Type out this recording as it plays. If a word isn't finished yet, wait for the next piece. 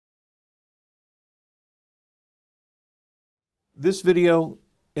This video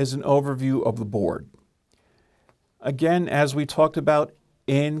is an overview of the board. Again, as we talked about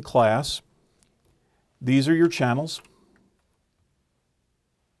in class, these are your channels.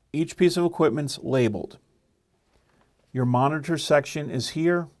 Each piece of equipment's labeled. Your monitor section is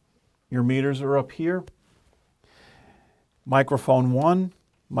here. Your meters are up here. Microphone 1,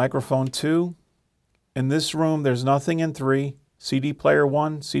 microphone 2. In this room, there's nothing in 3. CD player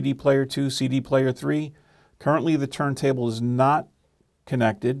 1, CD player 2, CD player 3. Currently, the turntable is not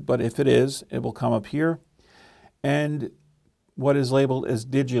connected, but if it is, it will come up here. And what is labeled as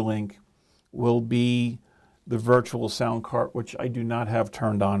Digilink will be the virtual sound cart, which I do not have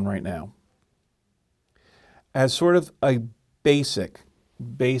turned on right now. As sort of a basic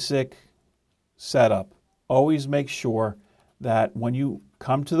setup, always make sure that when you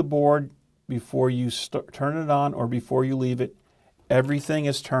come to the board, before you turn it on or before you leave it, everything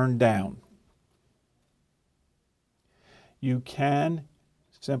is turned down. You can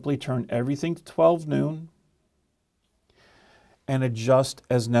simply turn everything to 12 noon and adjust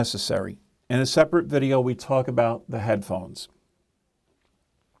as necessary. In a separate video, we talk about the headphones.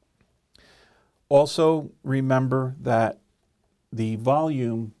 Also, remember that the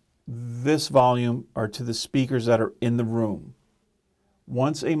volume, this volume, are to the speakers that are in the room.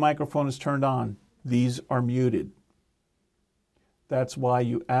 Once a microphone is turned on, these are muted. That's why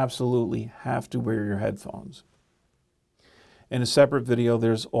you absolutely have to wear your headphones. In a separate video,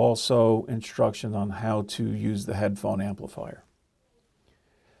 there's also instructions on how to use the headphone amplifier.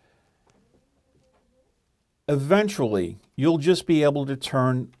 Eventually, you'll just be able to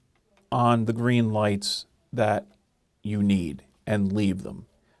turn on the green lights that you need and leave them.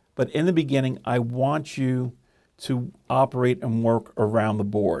 But in the beginning, I want you to operate and work around the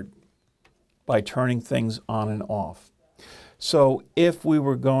board by turning things on and off. So if we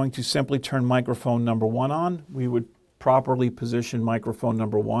were going to simply turn microphone number 1 on, we would properly position microphone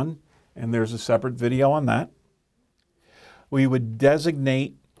number 1, and there's a separate video on that. We would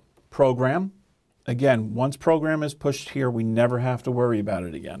designate program. Again, once program is pushed here, we never have to worry about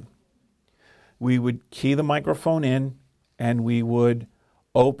it again. We would key the microphone in, and we would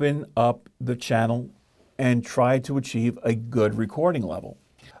open up the channel and try to achieve a good recording level.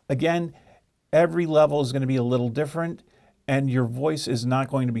 Again, every level is going to be a little different, and your voice is not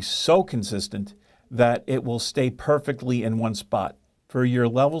going to be so consistent that it will stay perfectly in one spot. For your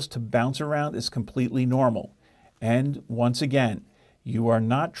levels to bounce around is completely normal. And once again, you are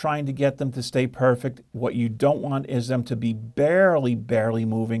not trying to get them to stay perfect. What you don't want is them to be barely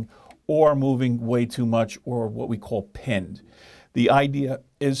moving or moving way too much, or what we call pinned. The idea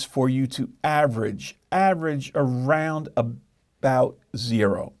is for you to average around about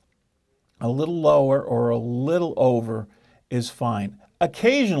 0. A little lower or a little over is fine.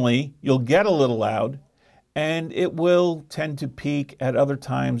 Occasionally, you'll get a little loud, and it will tend to peak. At other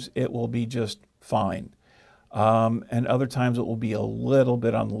times, it will be just fine. And other times, it will be a little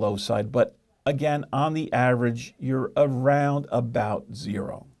bit on the low side. But again, on the average, you're around about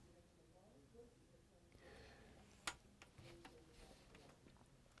 0.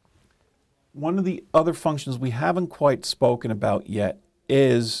 One of the other functions we haven't quite spoken about yet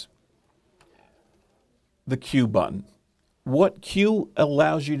is the cue button. What cue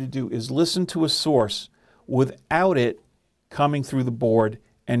allows you to do is listen to a source without it coming through the board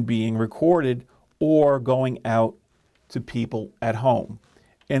and being recorded or going out to people at home.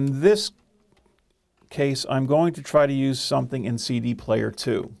 In this case, I'm going to try to use something in CD player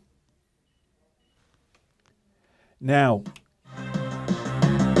 2. Now,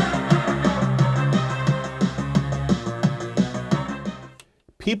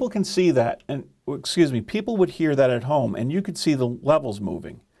 people can see that, and people would hear that at home, and you could see the levels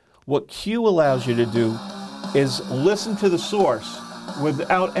moving. What cue allows you to do is listen to the source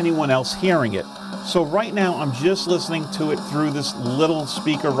without anyone else hearing it. So right now, I'm just listening to it through this little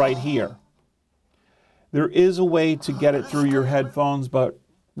speaker right here. There is a way to get it through your headphones, but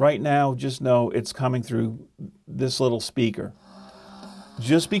right now, just know it's coming through this little speaker.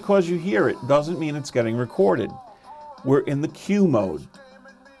 Just because you hear it doesn't mean it's getting recorded. We're in the cue mode,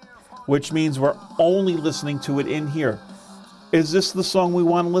 which means we're only listening to it in here. Is this the song we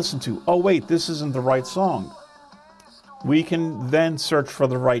want to listen to? Oh wait, this isn't the right song. We can then search for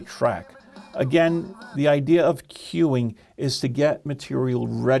the right track. Again, the idea of cueing is to get material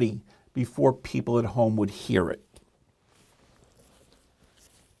ready before people at home would hear it.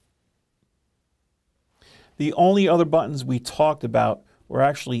 The only other buttons we talked about were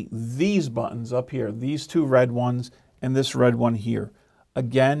actually these buttons up here, these 2 red ones and this red one here.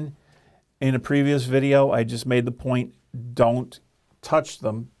 Again, in a previous video, I just made the point, don't touch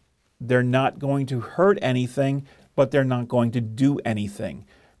them. They're not going to hurt anything, but they're not going to do anything.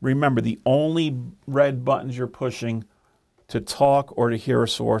 Remember, the only red buttons you're pushing to talk or to hear a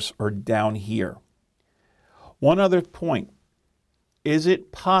source are down here. One other point, is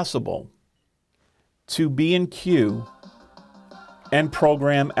it possible to be in queue and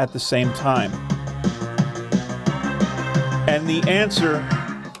program at the same time? And the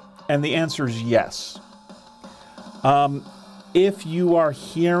answer is yes. If you are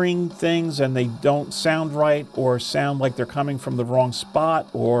hearing things and they don't sound right or sound like they're coming from the wrong spot,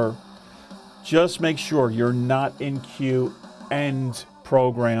 or just make sure you're not in queue and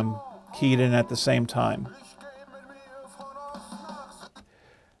program keyed in at the same time.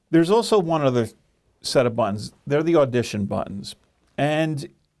 There's also one other set of buttons. They're the audition buttons. And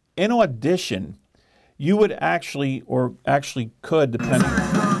in audition, you would actually, or actually could, depending.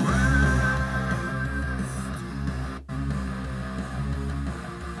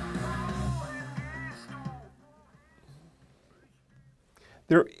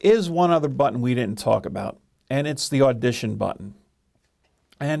 There is one other button we didn't talk about, and it's the audition button.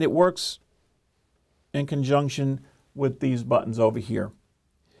 And it works in conjunction with these buttons over here.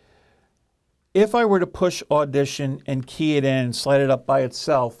 If I were to push audition and key it in and slide it up by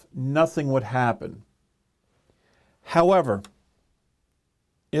itself, nothing would happen. However,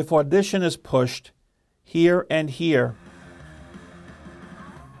 if audition is pushed here and here,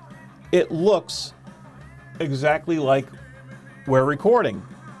 it looks exactly like we're recording.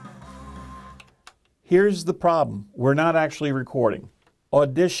 Here's the problem. We're not actually recording.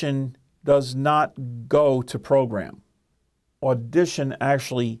 Audition does not go to program. Audition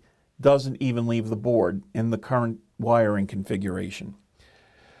actually doesn't even leave the board in the current wiring configuration.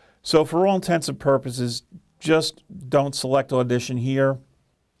 So for all intents and purposes, just don't select audition here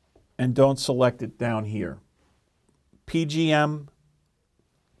and don't select it down here. PGM,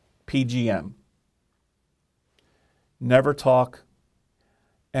 PGM. Never talk,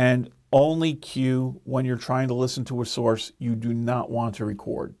 and only cue when you're trying to listen to a source you do not want to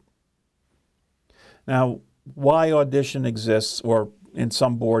record. Now, why audition exists, or in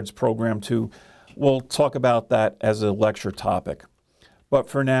some boards program 2, we'll talk about that as a lecture topic. But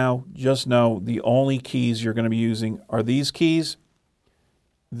for now, just know the only keys you're going to be using are these keys,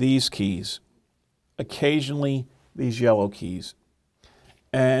 occasionally these yellow keys,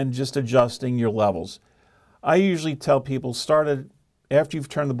 and just adjusting your levels. I usually tell people after you've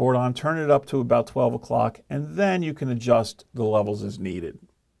turned the board on, turn it up to about 12 o'clock, and then you can adjust the levels as needed.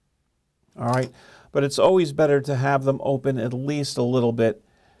 All right? But it's always better to have them open at least a little bit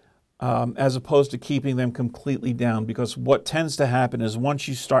as opposed to keeping them completely down, because what tends to happen is once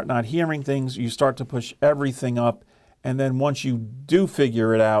you start not hearing things, you start to push everything up, and then once you do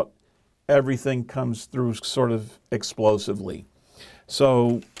figure it out, everything comes through sort of explosively.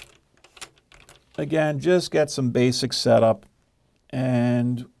 So again, just get some basic setup,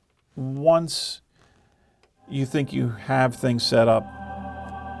 and once you think you have things set up,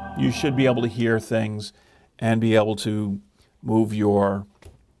 you should be able to hear things and be able to move your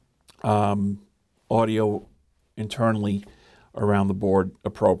audio internally around the board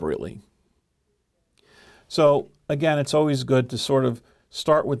appropriately. So again, it's always good to sort of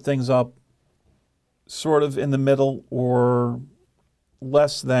start with things up sort of in the middle or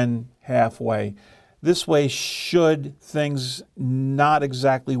less than halfway. This way, should things not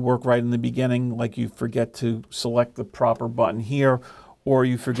exactly work right in the beginning, like you forget to select the proper button here, or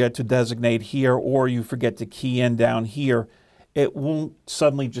you forget to designate here, or you forget to key in down here, it won't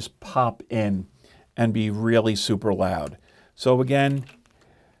suddenly just pop in and be really super loud. So again,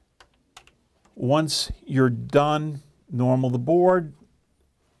 once you're done, normal the board,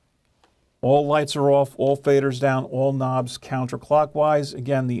 all lights are off, all faders down, all knobs counterclockwise.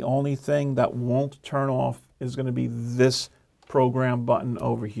 Again, the only thing that won't turn off is going to be this program button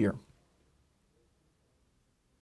over here.